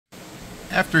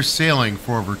After sailing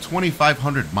for over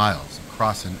 2,500 miles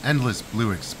across an endless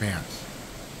blue expanse,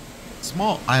 a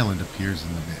small island appears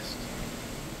in the mist.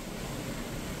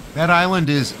 That island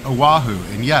is Oahu,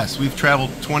 and yes, we've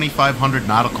traveled 2,500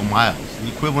 nautical miles, the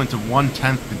equivalent of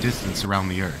 1/10 the distance around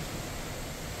the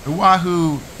Earth.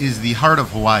 Oahu is the heart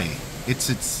of Hawaii. It's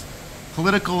its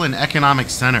political and economic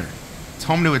center. It's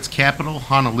home to its capital,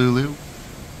 Honolulu,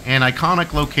 and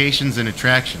iconic locations and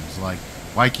attractions like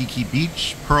Waikiki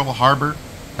Beach, Pearl Harbor,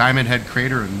 Diamond Head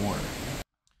Crater, and more.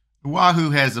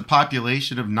 Oahu has a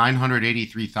population of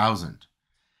 983,000,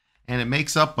 and it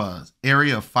makes up an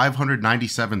area of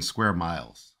 597 square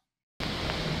miles.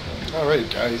 All right,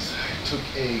 guys, took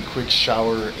a quick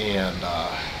shower and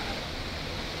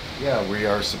yeah, we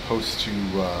are supposed to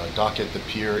dock at the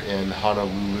pier in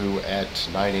Honolulu at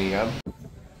 9 a.m.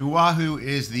 Oahu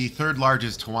is the third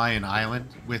largest Hawaiian island,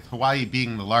 with Hawaii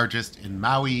being the largest and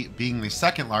Maui being the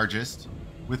second largest,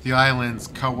 with the islands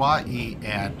Kauai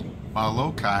and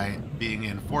Molokai being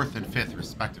in fourth and fifth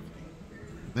respectively.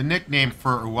 The nickname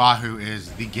for Oahu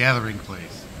is the gathering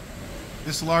place.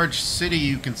 This large city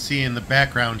you can see in the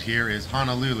background here is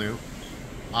Honolulu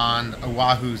on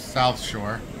Oahu's south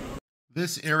shore.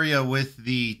 This area with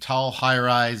the tall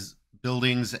high-rise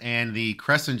buildings and the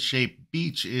crescent-shaped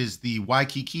beach is the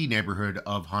Waikiki neighborhood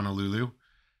of Honolulu.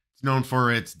 It's known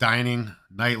for its dining,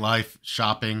 nightlife,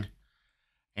 shopping,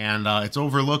 and it's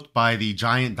overlooked by the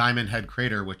giant Diamond Head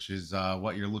Crater, which is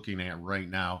what you're looking at right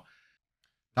now.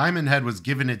 Diamond Head was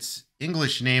given its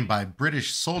English name by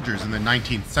British soldiers in the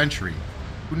 19th century,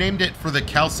 who named it for the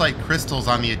calcite crystals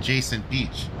on the adjacent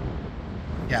beach.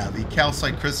 Yeah, the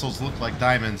calcite crystals look like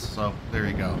diamonds, so there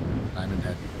you go, Diamond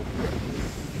Head.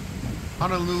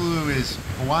 Honolulu is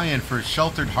Hawaiian for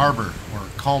sheltered harbor or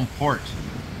calm port.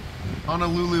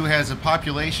 Honolulu has a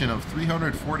population of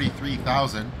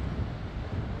 343,000.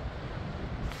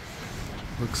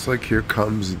 Looks like here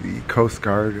comes the Coast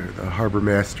Guard or the harbor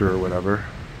master or whatever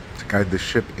to guide the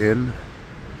ship in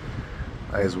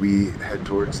as we head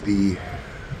towards the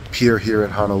pier here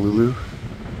in Honolulu.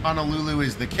 Honolulu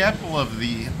is the capital of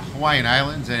the Hawaiian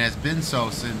Islands and has been so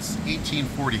since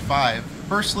 1845,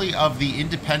 firstly of the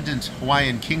independent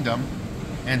Hawaiian Kingdom,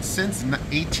 and since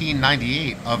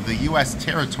 1898 of the U.S.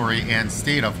 territory and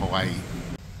state of Hawaii.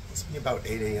 It's about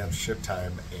 8 a.m. ship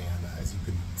time, and as you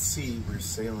can see, we're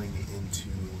sailing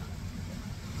into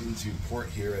port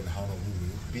here in Honolulu.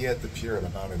 Be at the pier in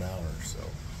about an hour or so.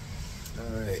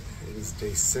 All right, it is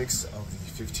day 6 of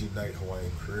the 15-night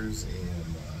Hawaiian cruise,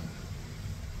 and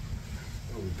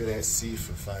we've been at sea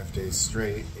for 5 days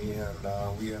straight,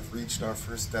 and we have reached our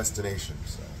first destination.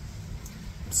 So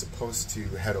I'm supposed to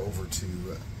head over to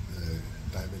the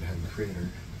Diamond Head Crater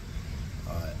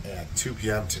at 2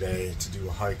 p.m. today to do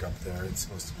a hike up there. It's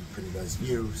supposed to be a pretty nice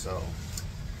view, so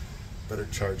better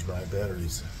charge my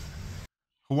batteries.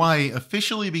 Hawaii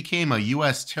officially became a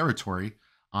U.S. territory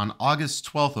on August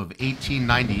 12th of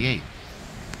 1898,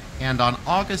 and on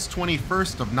August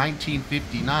 21st of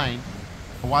 1959,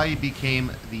 Hawaii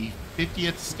became the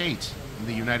 50th state in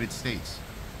the United States.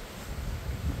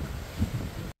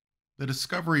 The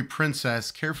Discovery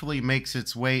Princess carefully makes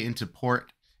its way into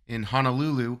port in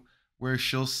Honolulu, where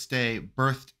she'll stay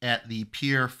berthed at the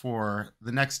pier for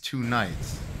the next 2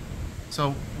 nights.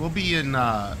 So we'll be in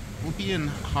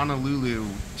Honolulu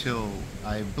till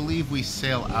I believe we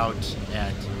sail out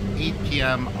at 8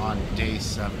 p.m. on day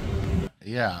 7.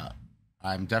 Yeah,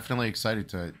 I'm definitely excited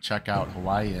to check out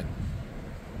Hawaii and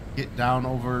get down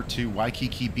over to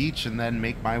Waikiki Beach and then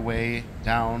make my way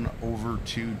down over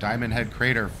to Diamond Head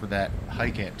Crater for that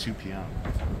hike at 2 p.m.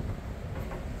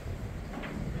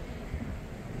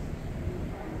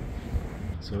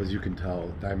 So as you can tell,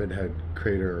 Diamond Head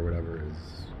Crater or whatever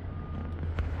is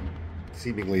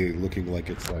seemingly looking like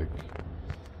it's like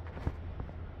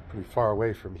pretty far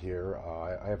away from here.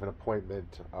 I have an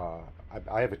appointment.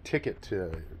 I have a ticket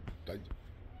to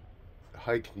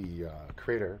hike the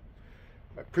crater.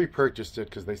 I pre-purchased it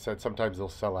because they said sometimes they'll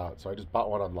sell out. So I just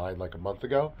bought one online like a month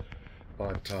ago.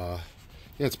 But yeah,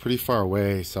 it's pretty far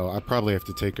away. So I probably have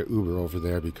to take an Uber over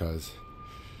there because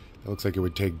it looks like it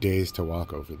would take days to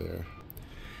walk over there.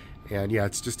 And yeah,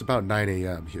 it's just about 9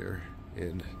 a.m. here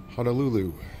in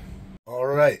Honolulu. All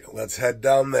right, let's head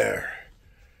down there.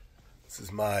 This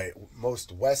is my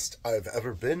most west I've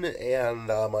ever been and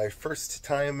my first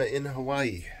time in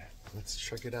Hawaii. Let's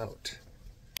check it out.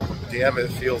 Damn, it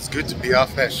feels good to be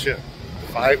off that ship.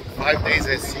 Five days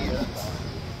at sea.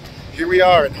 Here we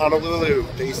are in Honolulu,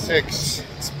 day 6.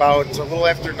 It's about a little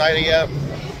after 9 a.m.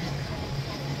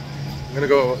 I'm gonna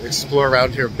go explore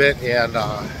around here a bit and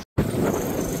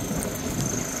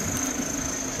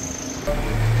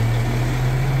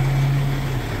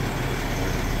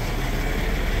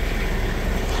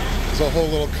a whole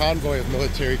little convoy of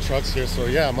military trucks here, so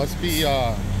yeah, it must be,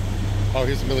 oh,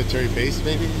 here's a military base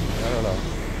maybe? I don't know.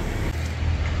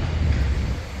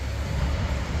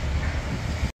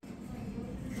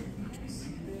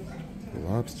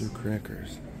 Lobster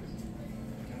crackers.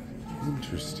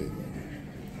 Interesting.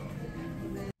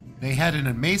 They had an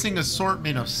amazing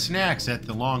assortment of snacks at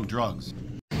the Long Drugs.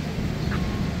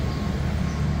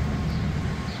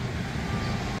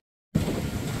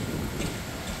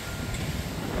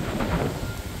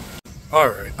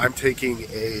 Alright, I'm taking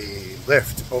a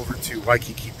Lyft over to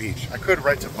Waikiki Beach. I could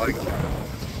rent a bike.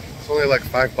 It's only like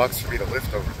 $5 for me to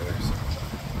Lyft over there. So.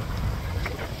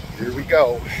 Here we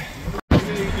go.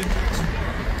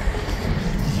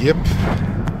 Yep.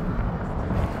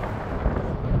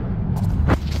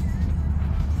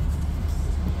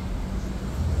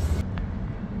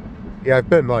 Yeah, I've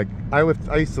been like, I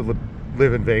used to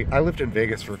live in Vegas. I lived in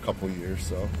Vegas for a couple of years,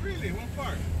 so. Really? What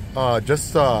part?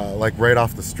 Just like right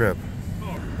off the strip.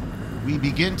 We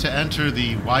begin to enter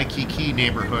the Waikiki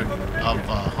neighborhood of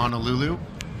Honolulu,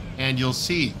 and you'll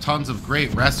see tons of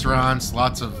great restaurants,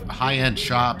 lots of high-end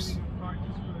shops.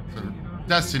 It's a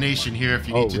destination here if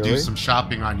you need to do some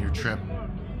shopping on your trip.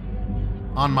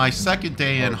 On my second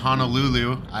day in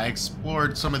Honolulu, I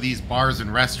explored some of these bars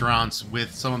and restaurants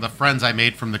with some of the friends I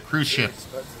made from the cruise ship.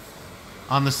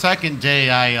 On the second day,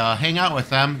 I hang out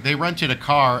with them. They rented a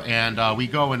car, and we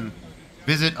go and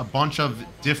visit a bunch of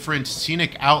different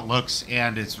scenic outlooks,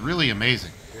 and it's really amazing.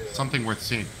 Something worth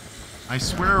seeing. I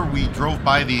swear we drove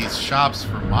by these shops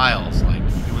for miles. Like,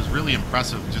 it was really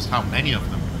impressive just how many of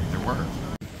them there were.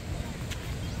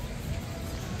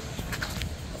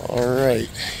 All right,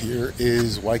 here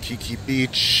is Waikiki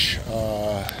Beach.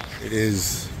 It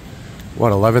is,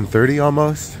 what, 11:30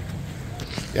 almost?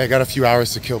 Yeah, I got a few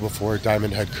hours to kill before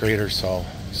Diamond Head Crater, so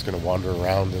I'm just gonna wander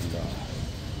around and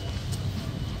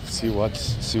see what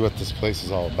this place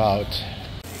is all about.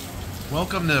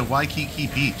 Welcome to Waikiki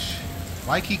Beach.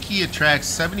 Waikiki attracts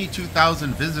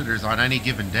 72,000 visitors on any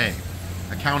given day,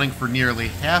 accounting for nearly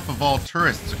half of all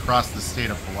tourists across the state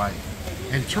of Hawaii.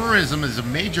 And tourism is a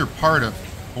major part of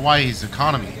Hawaii's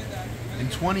economy. In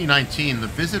 2019, the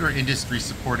visitor industry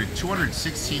supported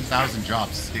 216,000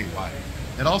 jobs statewide.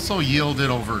 It also yielded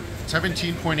over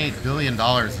 $17.8 billion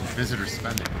in visitor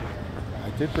spending. I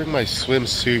did bring my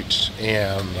swimsuit,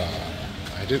 and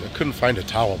I couldn't find a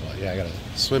towel, but yeah, I got a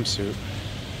swimsuit.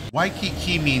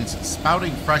 Waikiki means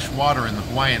spouting fresh water in the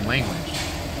Hawaiian language.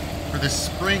 For the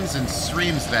springs and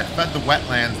streams that fed the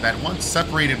wetlands that once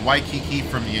separated Waikiki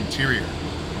from the interior.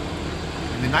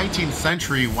 In the 19th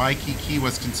century, Waikiki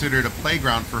was considered a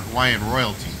playground for Hawaiian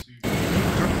royalty.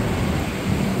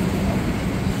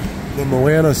 The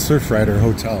Moana Surfrider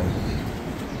Hotel.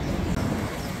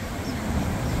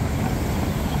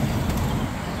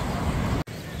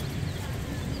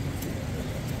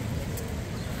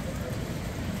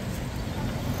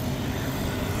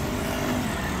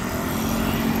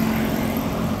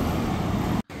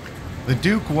 The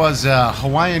Duke was a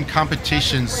Hawaiian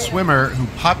competition swimmer who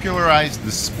popularized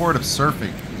the sport of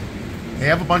surfing. They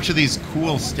have a bunch of these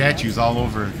cool statues all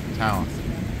over town.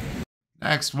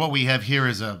 Next, what we have here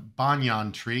is a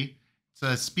banyan tree. It's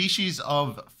a species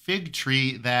of fig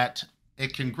tree that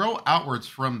it can grow outwards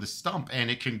from the stump, and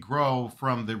it can grow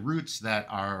from the roots that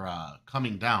are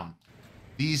coming down.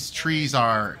 These trees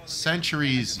are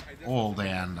centuries old,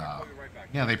 and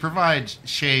yeah, they provide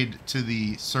shade to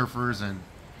the surfers and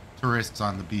tourists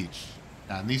on the beach.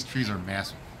 And these trees are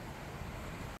massive.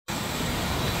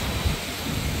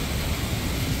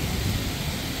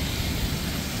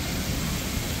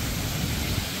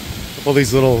 All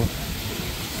these little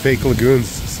fake lagoons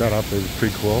set up is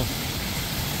pretty cool.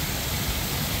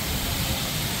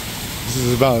 This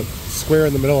is about square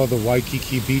in the middle of the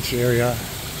Waikiki Beach area.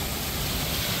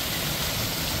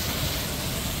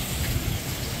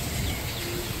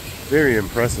 Very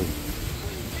impressive.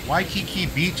 Waikiki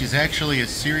Beach is actually a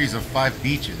series of 5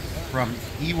 beaches. From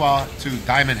Iwa to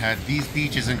Diamond Head, these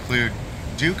beaches include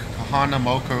Duke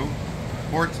Kahanamoko,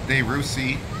 Port de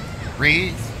Rusi,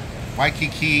 Rays,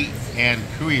 Waikiki, and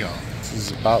Kuio. This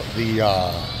is about the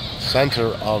center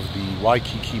of the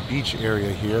Waikiki Beach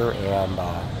area here, and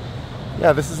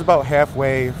yeah, this is about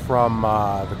halfway from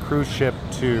the cruise ship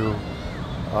to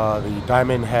the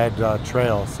Diamond Head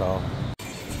Trail. So,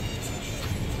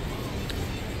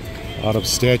 a lot of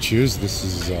statues. This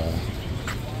is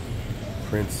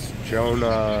Prince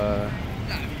Jonah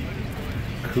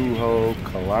Kuho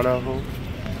Kalanaho.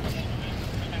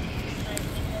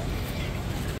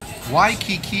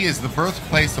 Waikiki is the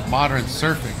birthplace of modern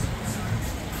surfing.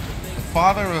 The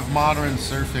father of modern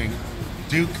surfing,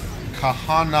 Duke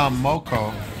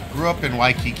Kahanamoko, grew up in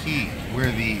Waikiki.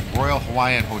 where the Royal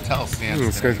Hawaiian Hotel stands.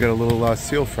 This guy's got a little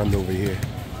seal friend over here.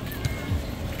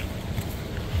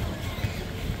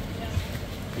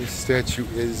 This statue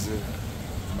is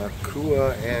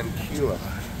Makua and Kila,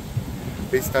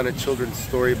 based on a children's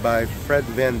story by Fred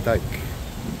Van Dyke,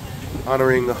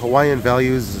 honoring Hawaiian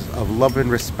values of love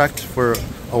and respect for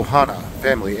ohana,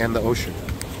 family, and the ocean.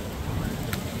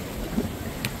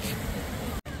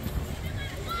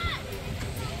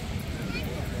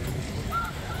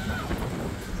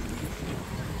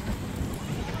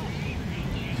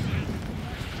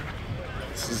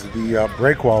 This is the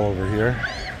break wall over here.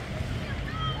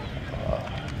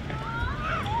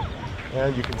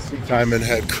 And you can see Diamond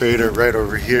Head Crater right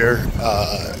over here.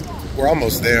 We're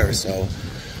almost there, so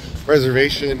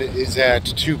reservation is at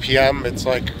 2 p.m. It's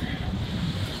like,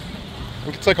 I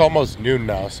think it's like almost noon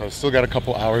now, so I've still got a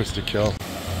couple hours to kill.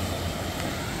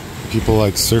 People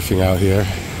like surfing out here.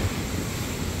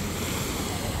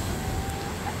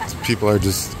 People are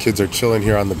just, kids are chilling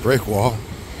here on the break wall.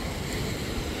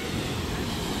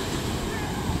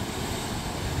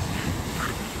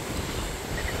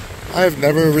 I've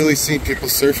never really seen people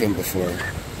surfing before.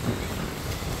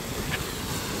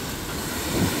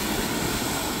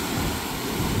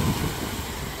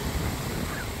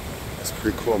 That's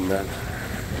pretty cool, man.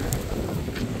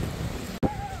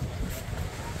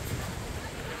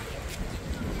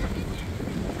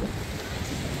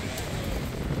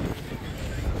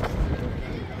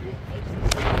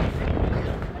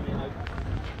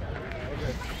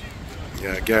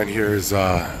 Yeah, again, here's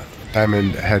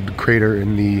Diamond Head Crater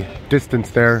in the distance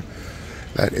there.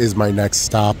 That is my next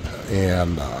stop,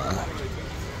 and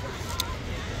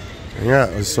yeah,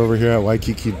 it's over here at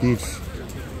Waikiki Beach.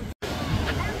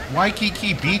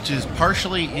 Waikiki Beach is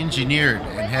partially engineered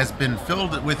and has been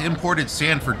filled with imported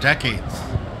sand for decades,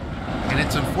 and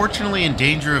it's unfortunately in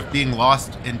danger of being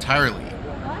lost entirely.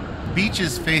 The beach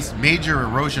has faced major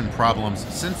erosion problems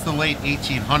since the late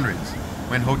 1800s,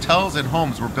 when hotels and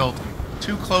homes were built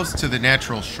too close to the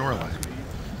natural shoreline.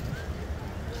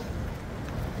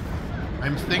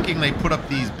 I'm thinking they put up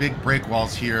these big break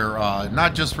walls here,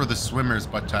 not just for the swimmers,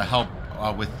 but to help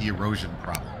with the erosion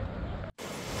problem.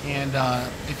 And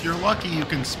if you're lucky, you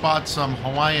can spot some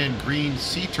Hawaiian green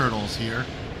sea turtles here.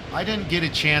 I didn't get a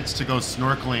chance to go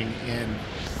snorkeling in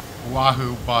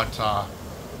Oahu, but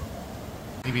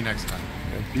maybe next time.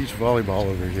 Yeah, beach volleyball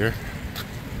over here.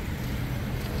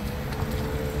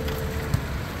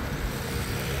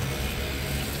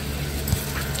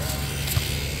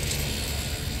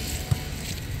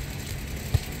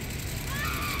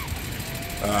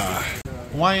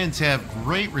 Hawaiians have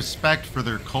great respect for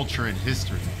their culture and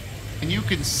history, and you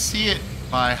can see it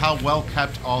by how well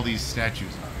kept all these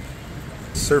statues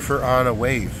are. Surfer on a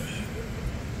wave.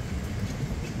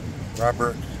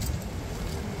 Robert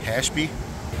Hashby.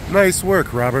 Nice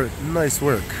work, Robert. Nice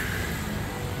work.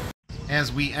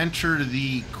 As we enter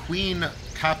the Queen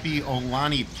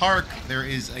Kapi'olani Park, there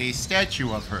is a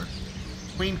statue of her.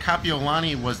 Queen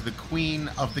Kapi'olani was the Queen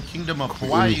of the Kingdom of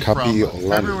Hawaii from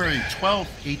February 12,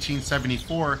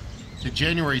 1874 to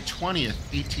January 20th,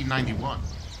 1891.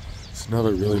 It's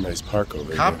another really nice park over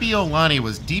here. Kapi'olani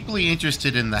was deeply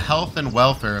interested in the health and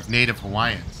welfare of Native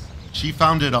Hawaiians. She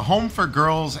founded a home for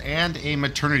girls and a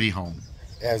maternity home.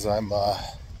 As I'm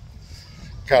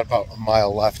got about a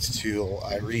mile left till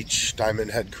I reach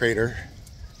Diamond Head Crater.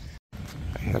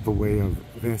 I have a way of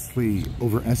vastly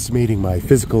overestimating my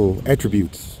physical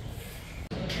attributes.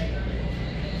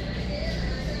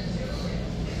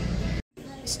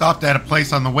 Stopped at a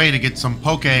place on the way to get some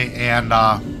poke, and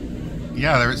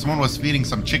yeah, someone was feeding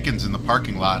some chickens in the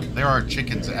parking lot. There are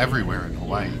chickens everywhere in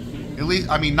Hawaii. At least,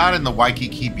 I mean, not in the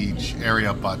Waikiki Beach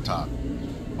area, but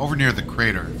over near the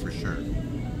crater for sure.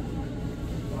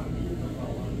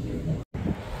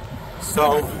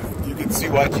 So you can see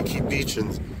Waikiki Beach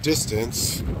in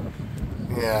distance,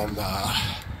 and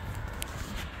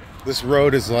this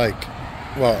road is like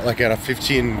at a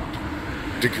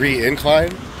 15-degree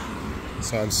incline.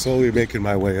 So I'm slowly making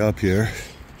my way up here,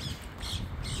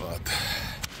 but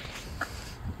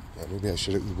yeah, maybe I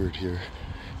should have Ubered here.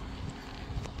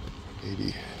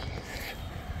 Maybe.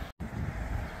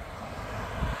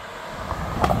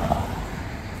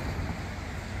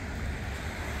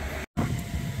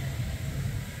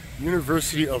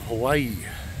 University of Hawaii,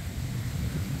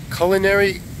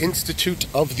 Culinary Institute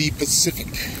of the Pacific,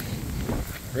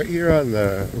 right here on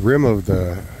the rim of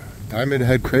the Diamond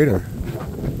Head Crater.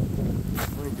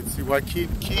 You can see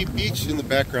Waikiki Beach in the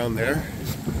background there.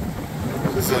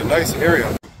 This is a nice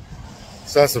area.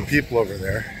 Saw some people over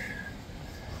there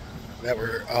that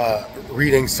were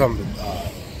reading some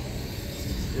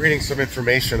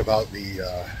information about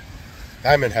the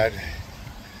Diamond Head,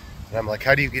 And I'm like,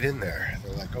 how do you get in there?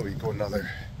 They're like, oh, you go another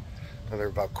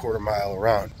about quarter mile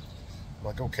around. I'm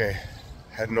like, okay,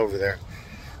 heading over there.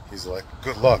 He's like,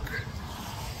 good luck.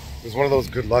 It was one of those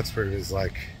good lucks where he was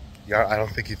like, yeah, I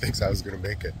don't think he thinks I was gonna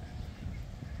make it.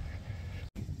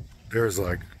 There's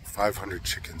like 500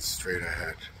 chickens straight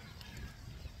ahead.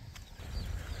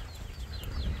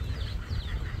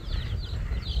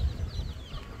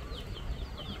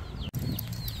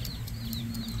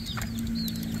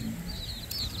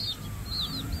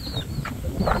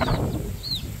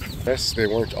 Yes, they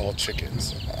weren't all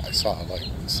chickens. I saw like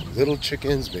some little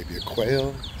chickens, maybe a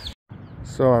quail.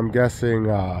 So I'm guessing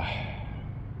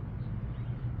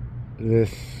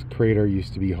this crater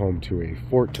used to be home to a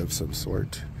fort of some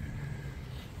sort.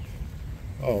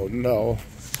 Oh no,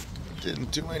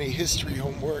 didn't do any history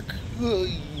homework.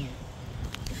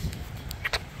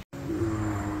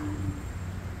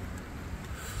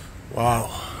 Wow,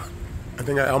 I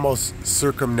think I almost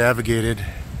circumnavigated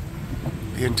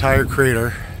the entire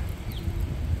crater.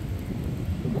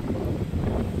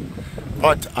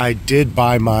 But I did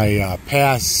buy my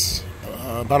pass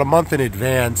about a month in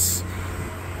advance,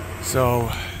 so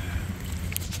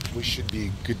we should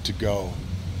be good to go.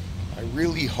 I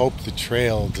really hope the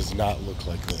trail does not look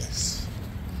like this,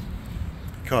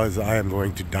 because I am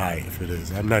going to die if it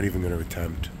is. I'm not even going to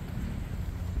attempt.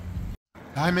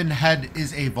 Diamond Head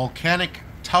is a volcanic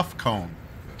tuff cone,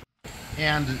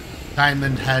 and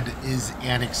Diamond Head is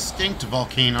an extinct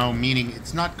volcano, meaning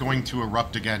it's not going to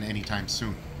erupt again anytime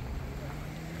soon.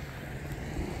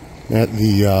 At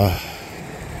the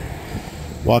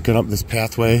walking up this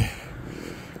pathway,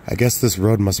 I guess this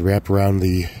road must wrap around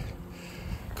the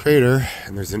crater,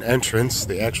 and there's an entrance.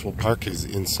 The actual park is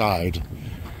inside.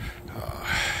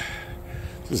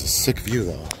 This is a sick view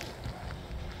though.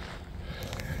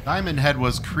 Diamond Head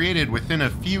was created within a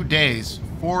few days,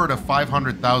 400 to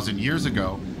 500,000 years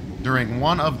ago, during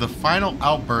one of the final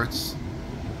outbursts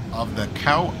of the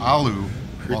Kaualu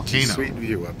volcano. Pretty sweet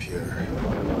view up here.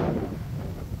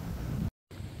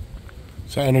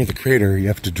 So to enter the crater, you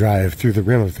have to drive through the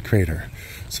rim of the crater.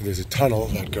 So there's a tunnel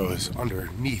that goes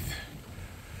underneath.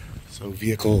 So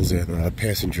vehicles and a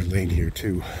passenger lane here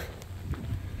too.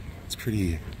 It's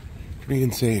pretty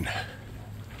insane.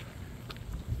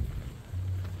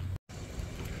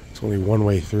 It's only one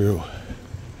way through.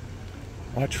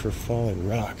 Watch for falling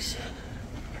rocks.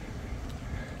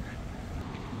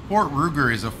 Fort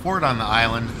Ruger is a fort on the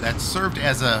island that served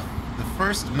as the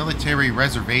first military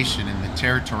reservation in the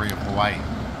territory of Hawaii.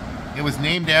 It was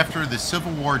named after the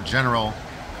Civil War general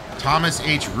Thomas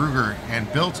H. Ruger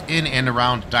and built in and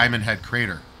around Diamond Head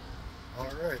crater.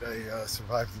 Alright, I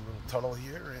survived the little tunnel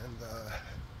here, and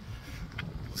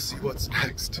we'll see what's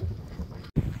next.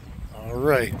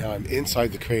 Alright, now I'm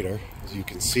inside the crater. As you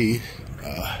can see,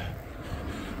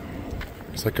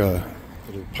 there's like a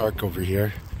little park over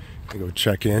here. I go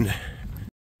check in.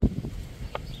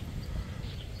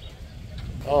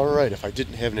 Alright, if I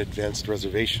didn't have an advanced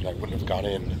reservation, I wouldn't have gone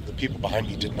in. The people behind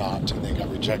me did not, and they got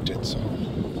rejected, so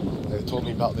they told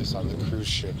me about this on the cruise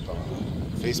ship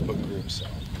Facebook group, so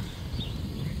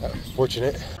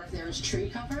fortunate. There's tree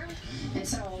cover, and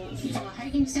so from a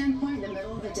hiking standpoint, the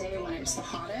middle of the day when it's the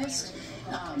hottest,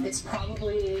 it's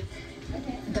probably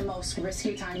the most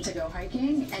risky time to go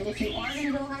hiking. And if you are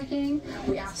going to go hiking,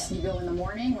 we ask you go in the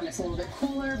morning when it's a little bit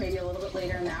cooler, maybe a little bit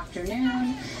later in the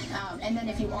afternoon. And then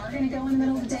if you are going to go in the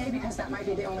middle of the day, because that might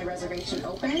be the only reservation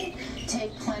open,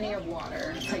 take plenty of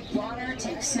water. Take water,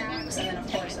 take snacks, and then of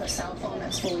course a cell phone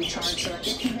that's fully charged so that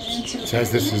if you get into it. It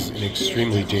says this is an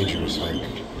extremely dangerous hike.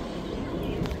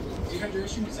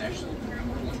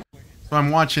 So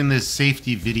I'm watching this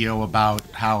safety video about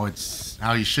how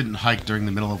you shouldn't hike during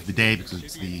the middle of the day because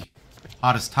it's the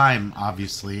hottest time,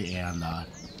 obviously. And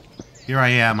here I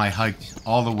am. I hiked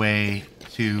all the way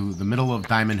to the middle of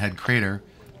Diamond Head crater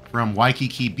from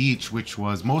Waikiki Beach, which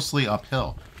was mostly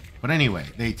uphill. But anyway,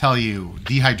 they tell you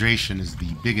dehydration is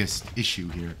the biggest issue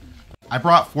here. I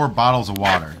brought 4 bottles of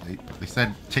water. They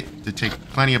said to take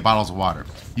plenty of bottles of water.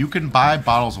 You can buy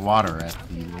bottles of water at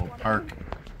the little park.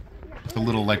 The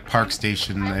little like park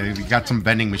station. They got some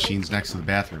vending machines next to the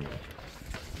bathroom.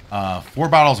 4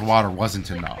 bottles of water wasn't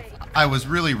enough. I was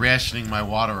really rationing my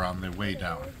water on the way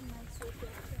down.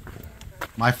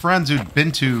 My friends who'd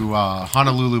been to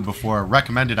Honolulu before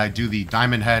recommended I do the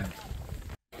Diamond Head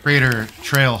Crater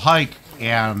Trail hike,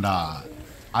 and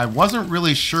I wasn't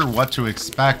really sure what to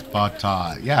expect, but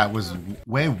yeah, it was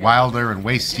way wilder and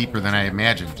way steeper than I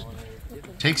imagined.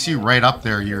 Takes you right up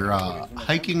there. You're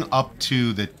hiking up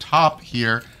to the top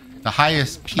here, the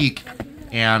highest peak,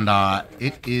 and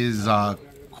it is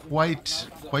quite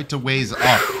a ways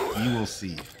up. You will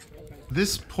see.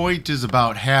 This point is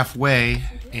about halfway,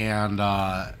 and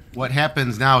what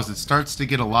happens now is it starts to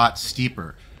get a lot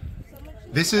steeper.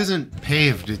 This isn't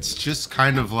paved, it's just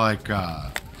kind of like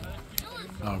a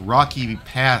rocky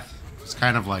path. It's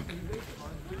kind of like,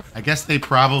 I guess they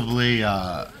probably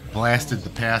blasted the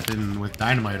path in with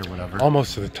dynamite or whatever.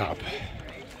 Almost to the top.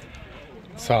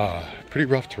 It's pretty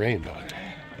rough terrain, but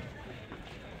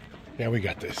yeah, we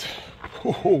got this.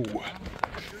 Whoa.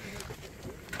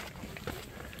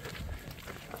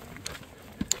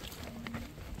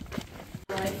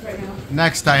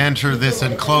 Next, I enter this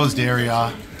enclosed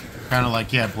area, kind of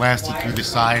like, yeah, blasted through the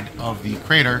side of the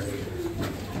crater.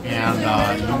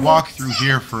 And you walk through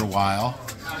here for a while.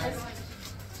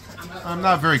 I'm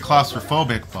not very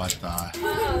claustrophobic, but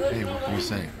hey, what can you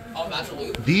say?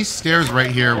 These stairs right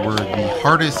here were the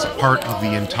hardest part of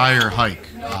the entire hike.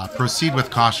 Proceed with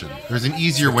caution. There's an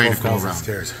easier way to go around.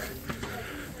 Stairs.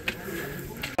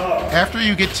 After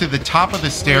you get to the top of the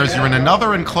stairs, you're in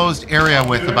another enclosed area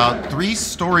with about 3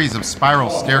 stories of spiral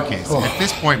staircase. At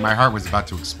this point, my heart was about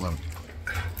to explode.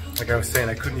 Like I was saying,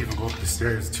 I couldn't even go up the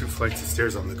stairs, 2 flights of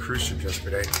stairs on the cruise ship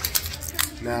yesterday.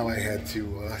 Now I had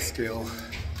to scale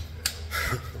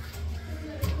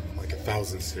like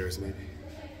 1,000 stairs maybe.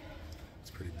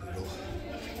 It's pretty brutal.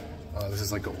 This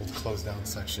is like an old closed down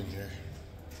section here.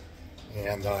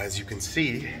 And as you can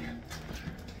see,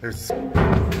 there's...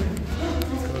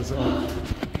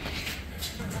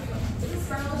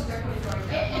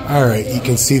 Alright, you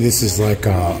can see this is like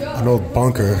an old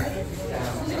bunker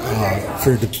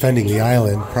for defending the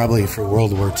island, probably for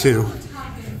World War II.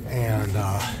 And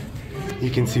you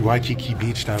can see Waikiki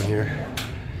Beach down here.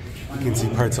 You can see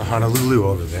parts of Honolulu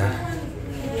over there.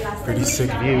 Pretty sick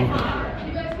view.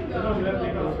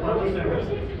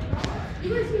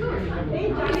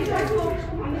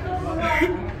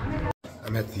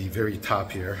 I'm at the very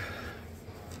top here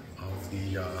of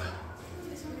the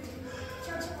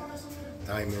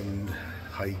Diamond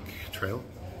Hike Trail,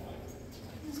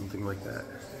 something like that.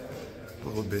 A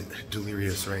little bit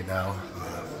delirious right now.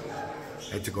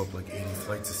 I had to go up like 80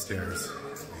 flights of stairs.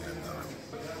 And,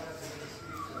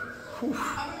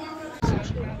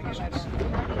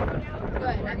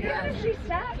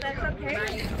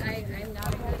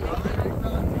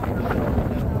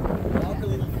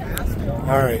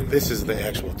 all right, this is the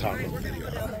actual top of the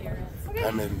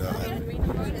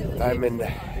Diamond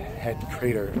Head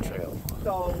Crater Trail.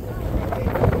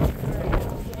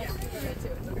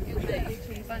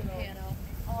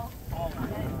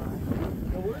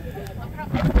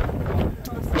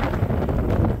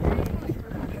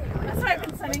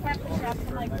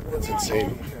 That's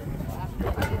insane.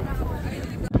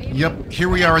 Yep, here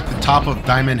we are at the top of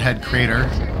Diamond Head Crater.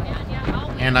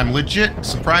 And I'm legit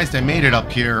surprised I made it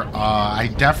up here. I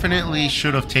definitely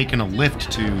should have taken a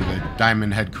lift to the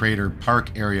Diamond Head Crater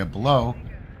Park area below.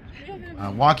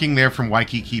 Walking there from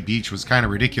Waikiki Beach was kind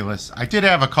of ridiculous. I did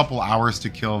have a couple hours to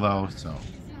kill though, so...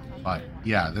 But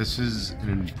yeah, this is an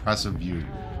impressive view,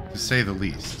 to say the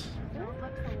least. How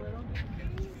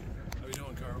you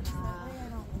doing, Carl?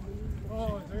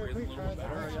 Oh, very good.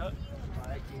 Better,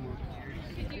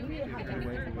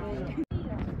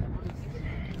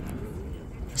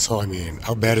 So, I mean,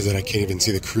 how bad is it I can't even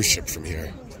see the cruise ship from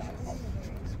here?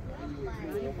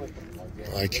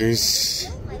 Like, here's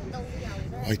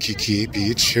Waikiki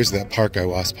Beach. Here's that park I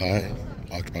walked by.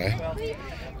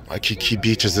 Waikiki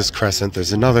Beach is this crescent.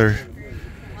 There's another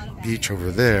beach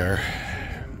over there.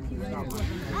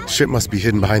 Ship must be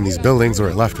hidden behind these buildings or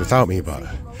it left without me, but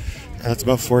that's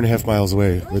about 4.5 miles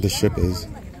away where the ship is.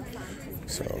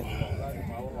 So,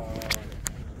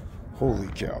 holy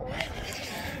cow.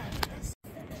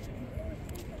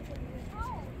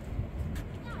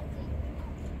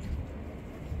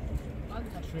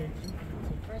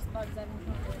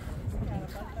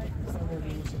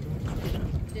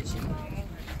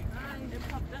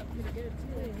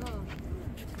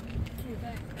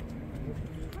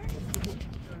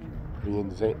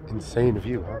 Pretty insane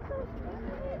view, huh?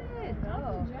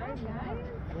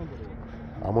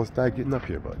 Almost died getting up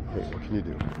here, but hey, what can you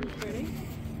do?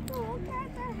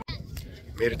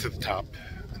 Made it to the top,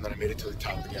 and then I made it to the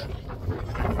top again.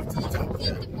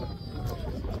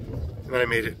 And then I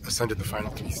made it, ascended the final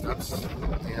 3 steps,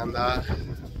 and got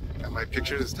my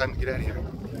pictures. It's time to get out of here.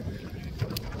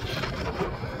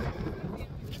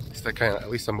 At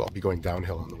least I'll be going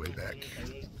downhill on the way back.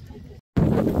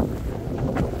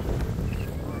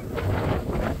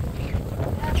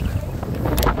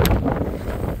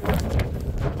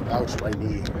 Ouch, my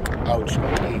knee. Ouch,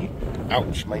 my knee.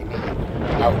 Ouch, my knee.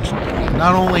 Ouch, my knee.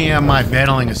 Not only am I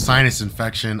battling a sinus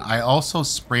infection, I also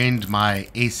sprained my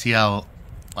ACL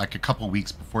like a couple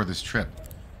weeks before this trip.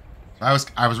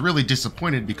 I was really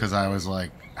disappointed because I was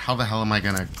like, how the hell am I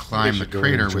gonna climb the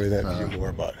crater with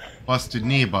a busted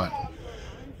knee? But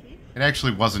it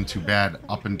actually wasn't too bad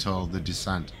up until the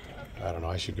descent. I don't know.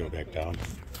 I should go back down.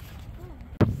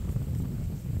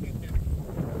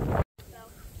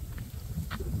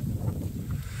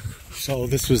 So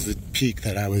this was the peak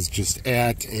that I was just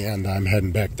at, and I'm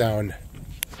heading back down.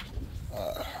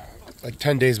 Like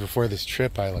 10 days before this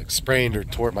trip, I like sprained or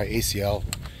tore my ACL,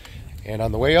 and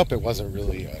on the way up, it wasn't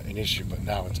really an issue, but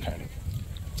now it's kind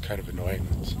of annoying.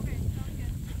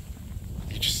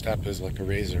 Each step is like a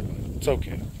razor, but it's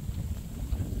okay.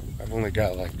 I've only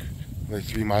got like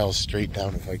 3 miles straight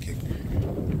down of hiking.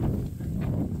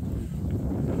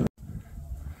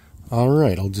 All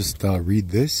right, I'll just read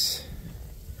this.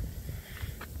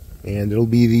 And it'll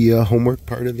be the homework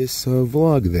part of this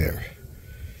vlog there.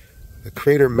 The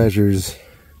crater measures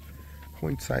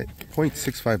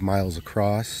 0.65 miles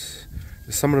across.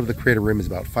 The summit of the crater rim is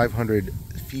about 500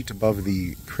 feet above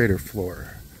the crater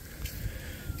floor.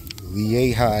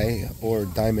 Lehigh, or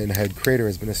Diamond Head Crater,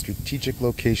 has been a strategic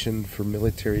location for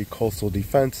military coastal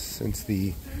defense since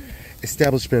the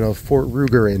establishment of Fort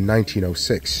Ruger in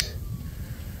 1906.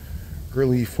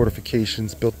 Early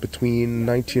fortifications built between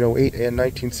 1908 and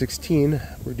 1916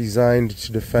 were designed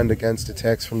to defend against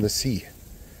attacks from the sea.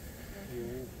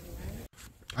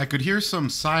 I could hear some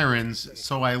sirens,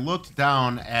 so I looked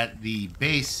down at the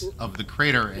base of the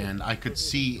crater and I could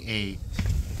see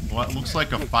what looks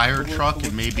like a fire truck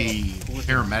and maybe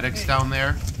paramedics down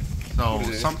there. So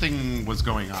something was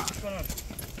going on.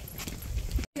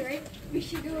 We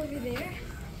should go over there.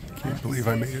 Can't believe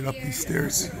I made it up these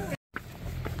stairs.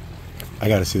 I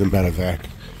gotta see the medevac.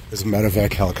 There's a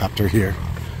medevac helicopter here.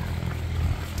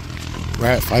 We're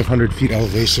at 500 feet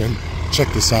elevation. Check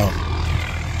this out.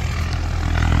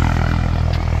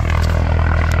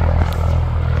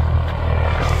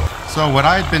 So what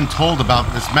I had been told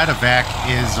about this medevac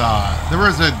is there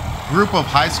was a group of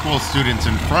high school students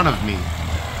in front of me.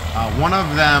 One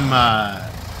of them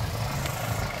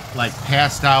like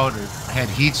passed out or had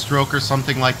heat stroke or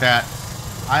something like that.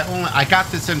 I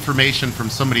got this information from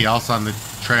somebody else on the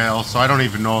trail, so I don't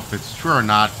even know if it's true or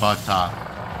not, but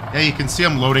yeah, you can see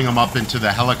them loading them up into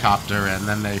the helicopter, and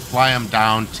then they fly them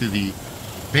down to the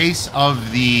base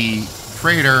of the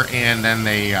crater, and then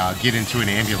they get into an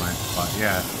ambulance. But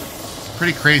yeah, it's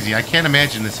pretty crazy. I can't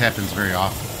imagine this happens very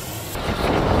often.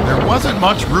 There wasn't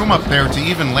much room up there to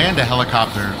even land a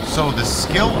helicopter, so the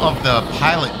skill of the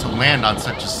pilot to land on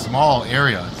such a small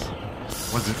area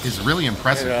is really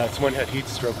impressive. And, someone had heat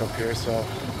stroke up here, so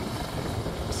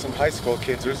some high school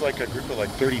kids. There's like a group of like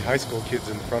 30 high school kids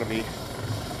in front of me,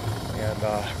 and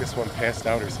this one passed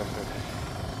out or something.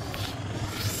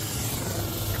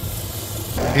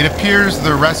 It appears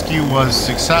the rescue was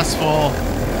successful.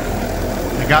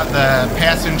 They got the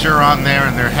passenger on there,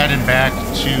 and they're heading back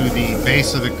to the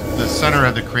base of the center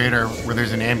of the crater, where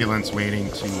there's an ambulance waiting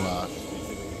to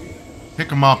pick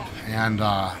them up, and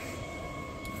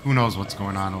who knows what's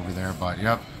going on over there, but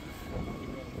yep.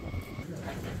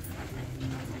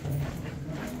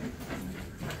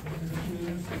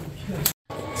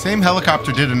 Same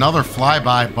helicopter did another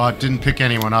flyby, but didn't pick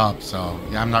anyone up, so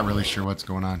yeah, I'm not really sure what's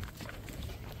going on.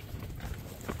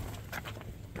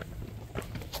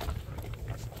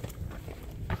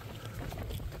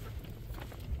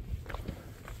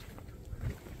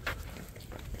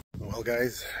 Well,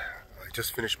 guys, I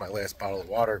just finished my last bottle of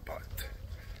water, but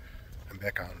I'm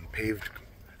back on paved.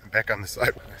 I'm back on the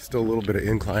side. Still a little bit of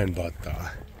incline, but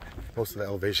most of the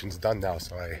elevation's done now,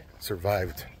 so I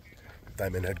survived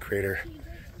Diamond Head Crater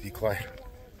decline.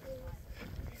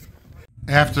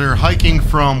 After hiking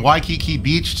from Waikiki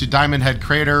Beach to Diamond Head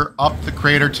Crater, up the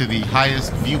crater to the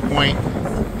highest viewpoint,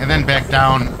 and then back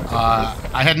down,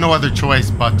 I had no other choice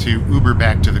but to Uber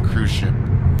back to the cruise ship.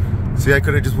 See, I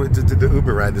could have just went to the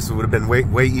Uber ride. This would have been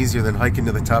way easier than hiking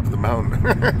to the top of the mountain.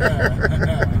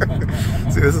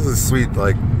 See, this is a sweet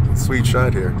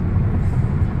shot here.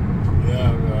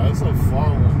 Yeah, man, that's a far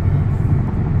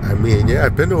one. I mean, yeah,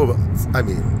 I've been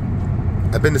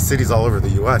to cities all over the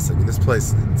U.S. I mean, this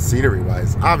place,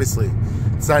 scenery-wise, obviously,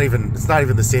 it's not even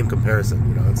the same comparison.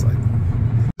 You know, it's like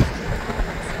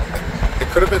it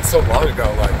could have been so long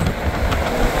ago, like.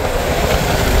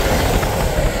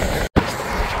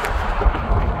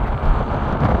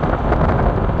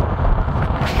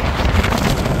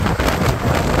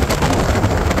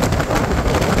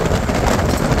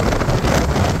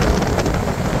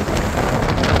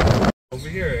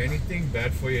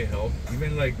 Bad for your health,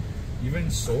 even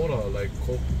soda like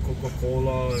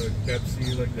Coca-Cola,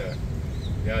 Pepsi, like that.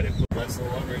 Yeah, they put that's the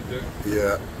one right there.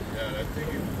 Yeah. Yeah, that thing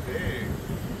is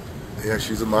big. Yeah,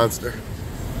 she's a monster.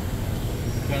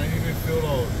 can't even feel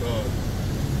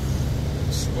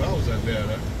the swells out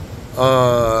there.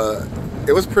 Huh?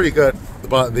 It was pretty good,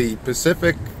 but the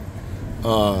Pacific.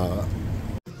 All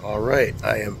right,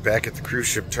 I am back at the cruise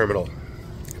ship terminal.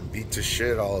 Beat to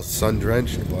shit, all sun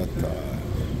drenched, but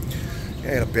I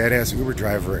had a badass Uber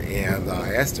driver, and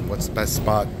I asked him what's the best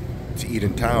spot to eat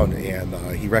in town, and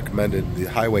he recommended the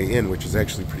Highway Inn, which is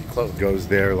actually pretty close. Goes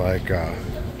there like,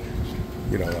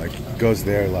 you know, like goes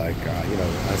there like, you know,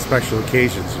 on special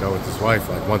occasions, you know, with his wife,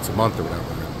 like once a month or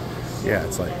whatever. Yeah,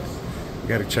 it's like you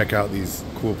got to check out these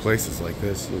cool places like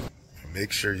this.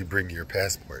 Make sure you bring your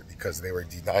passport, because they were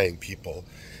denying people,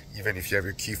 even if you have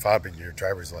your key fob and your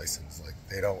driver's license, like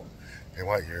they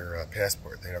want your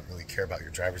passport. They don't really care about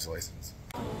your driver's license.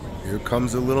 Here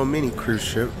comes a little mini cruise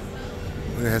ship.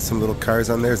 It has some little cars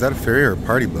on there. Is that a ferry or a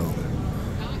party boat?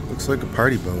 Looks like a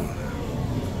party boat.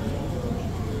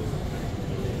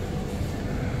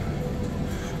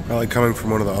 Probably coming from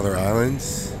one of the other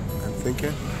islands, I'm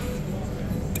thinking.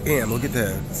 Damn, look at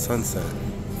that sunset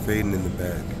fading in the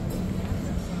back.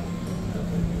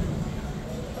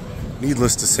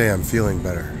 Needless to say, I'm feeling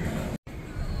better.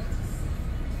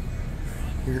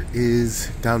 Here is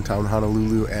downtown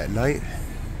Honolulu at night.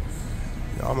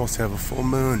 You almost have a full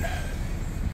moon.